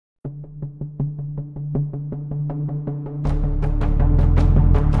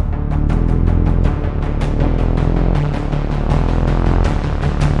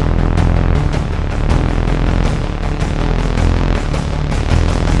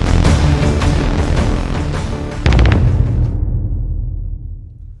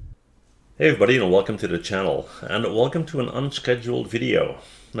Hey everybody, and welcome to the channel, and welcome to an unscheduled video.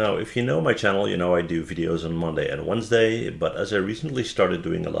 Now, if you know my channel, you know I do videos on Monday and Wednesday, but as I recently started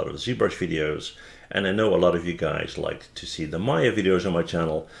doing a lot of ZBrush videos, and I know a lot of you guys like to see the Maya videos on my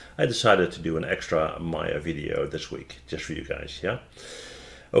channel, I decided to do an extra Maya video this week, just for you guys, yeah?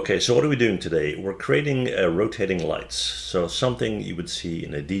 Okay, so what are we doing today? We're creating rotating lights. So something you would see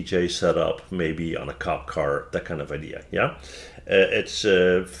in a DJ setup, maybe on a cop car, that kind of idea, yeah? It's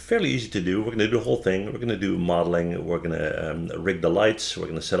fairly easy to do. We're going to do the whole thing. We're going to do modeling. We're going to rig the lights. We're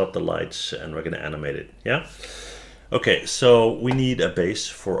going to set up the lights, and we're going to animate it, yeah? Okay, so we need a base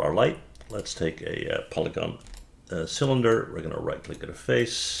for our light. Let's take a polygon cylinder. We're going to right click at a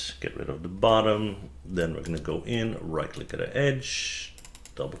face, get rid of the bottom. Then we're going to go in, right click at an edge,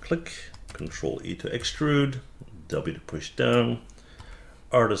 double click, Control E to extrude, W to push down,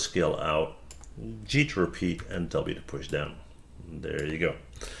 R to scale out, G to repeat, and W to push down. There you go.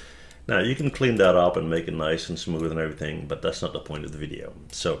 Now you can clean that up and make it nice and smooth and everything, but that's not the point of the video.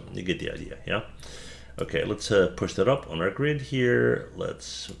 So you get the idea, yeah? Okay, let's push that up on our grid here.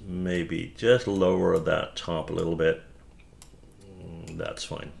 Let's maybe just lower that top a little bit. That's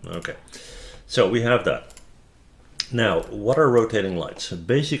fine. Okay, so we have that. Now, what are rotating lights?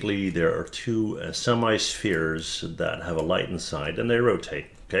 Basically, there are two semi-spheres that have a light inside and they rotate,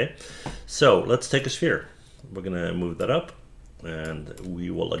 okay? So let's take a sphere. We're gonna move that up and we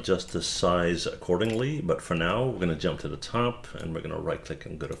will adjust the size accordingly. But for now, we're gonna jump to the top and we're gonna right click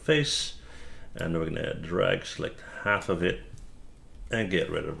and go to face. And we're gonna drag, select half of it and get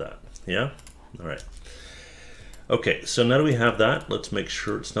rid of that, yeah? All right. Okay, so now that we have that, let's make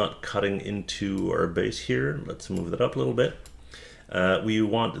sure it's not cutting into our base here. Let's move that up a little bit. We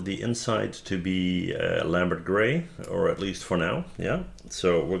want the inside to be Lambert gray, or at least for now, yeah?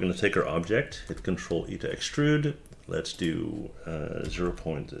 So we're gonna take our object, hit Control E to extrude. Let's do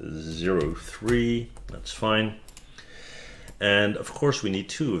 0.03, that's fine. And of course we need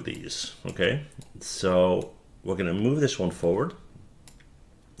two of these, okay? So we're gonna move this one forward,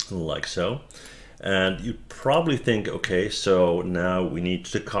 like so. And you probably think, okay, so now we need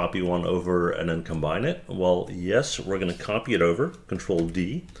to copy one over and then combine it. Well, yes, we're going to copy it over, Control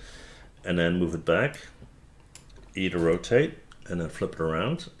D, and then move it back, E to rotate, and then flip it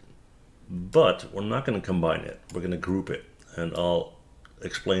around. But we're not going to combine it. We're going to group it, and I'll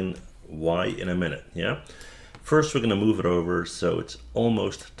explain why in a minute, yeah? First, we're going to move it over so it's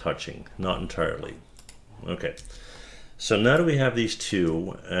almost touching, not entirely. Okay. So now that we have these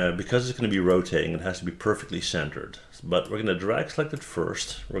two, because it's going to be rotating, it has to be perfectly centered. But we're going to drag select it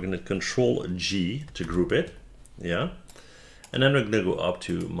first. We're going to Control G to group it, yeah? And then we're going to go up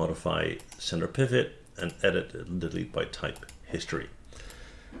to Modify Center Pivot and Edit and Delete by Type History.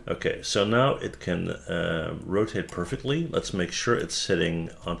 Okay, so now it can rotate perfectly. Let's make sure it's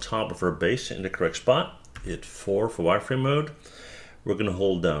sitting on top of our base in the correct spot. Hit 4 for wireframe mode. We're going to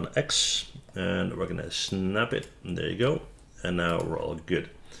hold down X and we're going to snap it, and there you go, and now we're all good.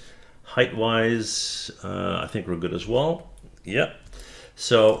 Height wise, I think we're good as well. Yep.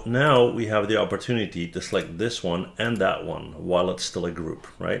 So now we have the opportunity to select this one and that one while it's still a group,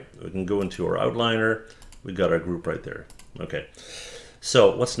 right? We can go into our outliner, we got our group right there. Okay,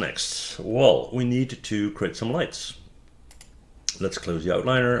 so what's next? Well, we need to create some lights. Let's close the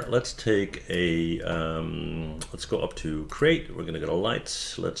outliner. Let's take a, let's go up to create. We're gonna go to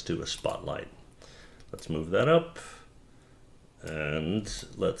lights. Let's do a spotlight. Let's move that up. And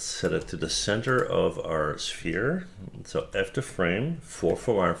let's set it to the center of our sphere. So F to frame, 4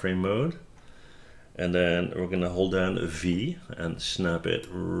 for wireframe mode. And then we're gonna hold down V and snap it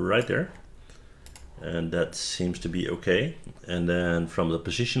right there. And that seems to be okay. And then from the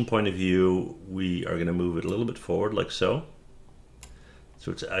position point of view, we are gonna move it a little bit forward like so.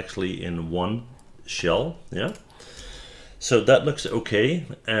 So it's actually in one shell, yeah? So that looks okay,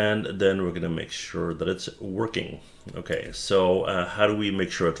 and then we're gonna make sure that it's working. Okay, so how do we make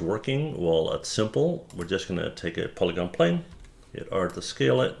sure it's working? Well, it's simple. We're just gonna take a polygon plane, hit R to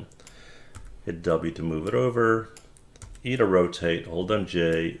scale it, hit W to move it over, E to rotate, hold down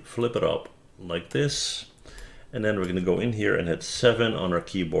J, flip it up like this, and then we're gonna go in here and hit 7 on our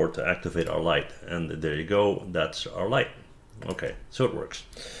keyboard to activate our light. And there you go, that's our light. Okay, so it works.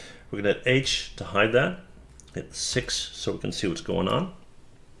 We're gonna hit H to hide that, hit 6 so we can see what's going on.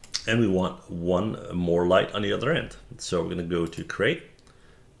 And we want one more light on the other end. So we're gonna go to create,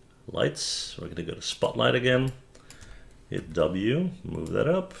 lights, we're gonna go to spotlight again, hit W, move that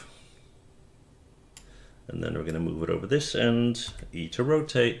up. And then we're gonna move it over this end, E to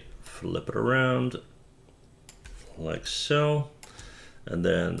rotate, flip it around, like so. And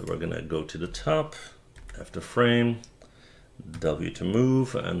then we're gonna go to the top, F to frame, W to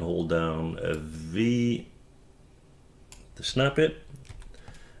move, and hold down a V to snap it.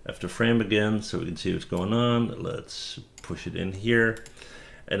 After frame again, so we can see what's going on. Let's push it in here.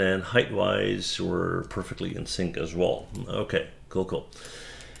 And then height-wise, we're perfectly in sync as well. Okay, cool, cool.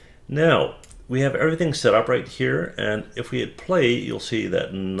 Now, we have everything set up right here, and if we hit play, you'll see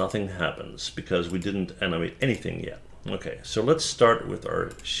that nothing happens because we didn't animate anything yet. Okay, so let's start with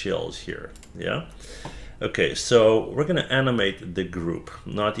our shells here, yeah? Okay, so we're gonna animate the group,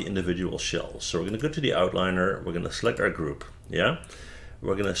 not the individual shells. So we're gonna go to the outliner, we're gonna select our group, yeah?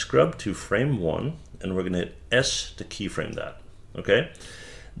 We're gonna scrub to frame 1, and we're gonna hit S to keyframe that, okay?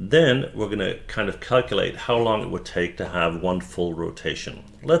 Then we're gonna kind of calculate how long it would take to have one full rotation.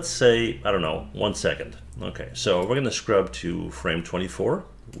 Let's say, I don't know, 1 second. Okay, so we're gonna scrub to frame 24,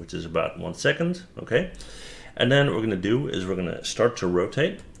 which is about 1 second, okay? And then what we're gonna do is we're gonna start to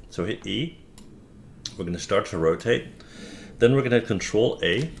rotate. So hit E, we're gonna start to rotate. Then we're gonna hit Control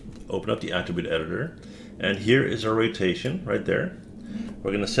A, open up the attribute editor, and here is our rotation right there.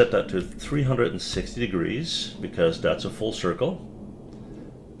 We're going to set that to 360 degrees because that's a full circle.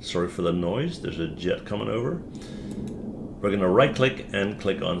 Sorry for the noise, there's a jet coming over. We're going to right click and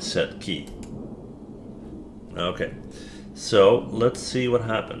click on Set Key. Okay, so let's see what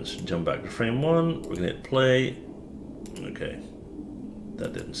happens. Jump back to frame 1, we're going to hit play. Okay,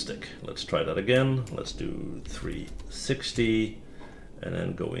 that didn't stick. Let's try that again. Let's do 360 and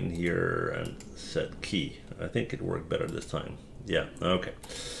then go in here and set key. I think it worked better this time. Yeah, okay.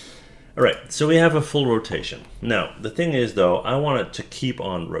 All right, so we have a full rotation. Now, the thing is though, I want it to keep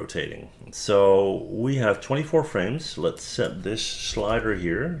on rotating. So we have 24 frames. Let's set this slider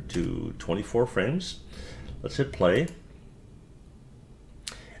here to 24 frames. Let's hit play.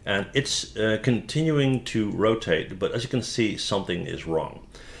 And it's continuing to rotate, but as you can see, something is wrong.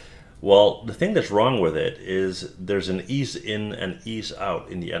 Well, the thing that's wrong with it is there's an ease in and ease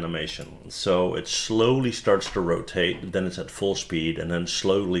out in the animation. So it slowly starts to rotate, then it's at full speed, and then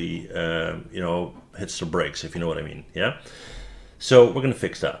slowly, hits the brakes, if you know what I mean, yeah? So we're gonna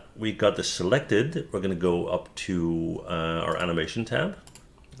fix that. We got this selected. We're gonna go up to our animation tab.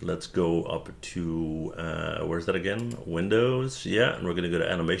 Let's go up to, where's that again? Windows, yeah, and we're gonna go to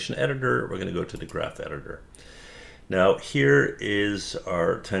animation editor. We're gonna go to the graph editor. Now here is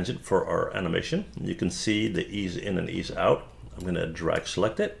our tangent for our animation. You can see the ease in and ease out. I'm gonna drag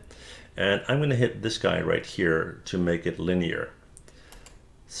select it, and I'm gonna hit this guy right here to make it linear.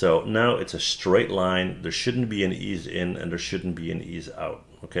 So now it's a straight line. There shouldn't be an ease in and there shouldn't be an ease out,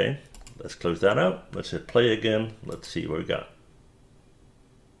 okay? Let's close that out. Let's hit play again. Let's see what we got.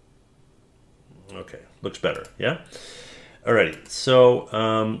 Okay, looks better, yeah? Alrighty, so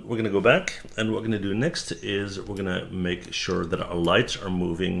we're gonna go back, and what we're gonna do next is we're gonna make sure that our lights are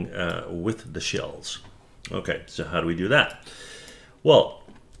moving with the shells. Okay, so how do we do that? Well,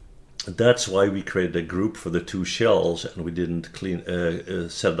 that's why we created a group for the two shells, and we didn't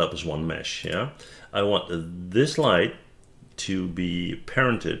set it up as one mesh, yeah? I want this light to be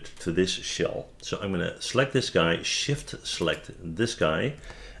parented to this shell. So I'm gonna select this guy, shift select this guy,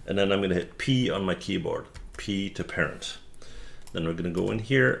 and then I'm gonna hit P on my keyboard, P to parent. Then we're going to go in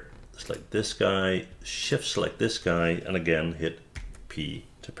here, select this guy, shift select this guy, and again hit P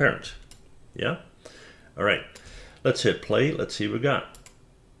to parent. Yeah? All right, let's hit play. Let's see what we got.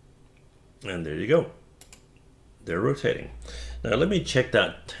 And there you go. They're rotating. Now let me check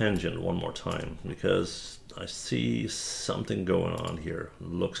that tangent one more time because I see something going on here.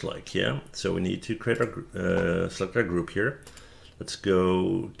 Looks like, yeah. So we need to create our select our group here. Let's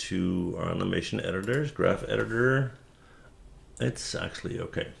go to our animation editors, graph editor. It's actually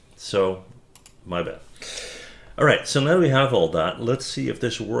okay. So, my bad. All right, so now we have all that. Let's see if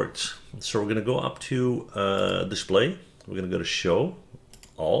this works. So we're gonna go up to display. We're gonna go to show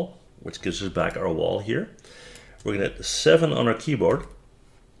all, which gives us back our wall here. We're gonna hit 7 on our keyboard,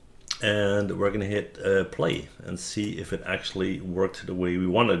 and we're gonna hit play and see if it actually worked the way we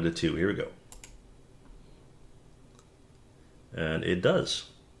wanted it to. Here we go. And it does.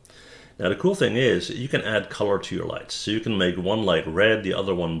 Now the cool thing is you can add color to your lights. So you can make one light red, the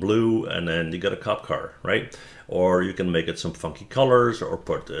other one blue, and then you got a cop car, right? Or you can make it some funky colors, or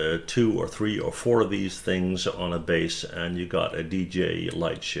put 2 or 3 or 4 of these things on a base, and you got a DJ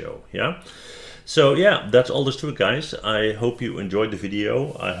light show, yeah? So yeah, that's all there's to it, guys. I hope you enjoyed the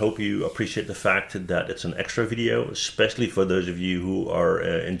video. I hope you appreciate the fact that it's an extra video, especially for those of you who are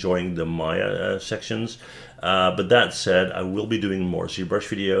enjoying the Maya sections. But that said, I will be doing more ZBrush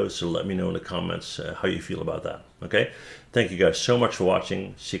videos, so let me know in the comments how you feel about that, okay? Thank you guys so much for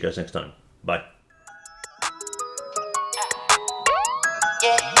watching. See you guys next time. Bye.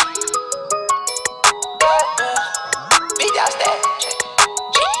 Yeah.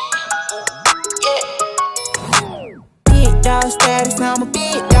 from a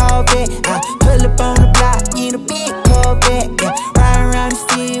big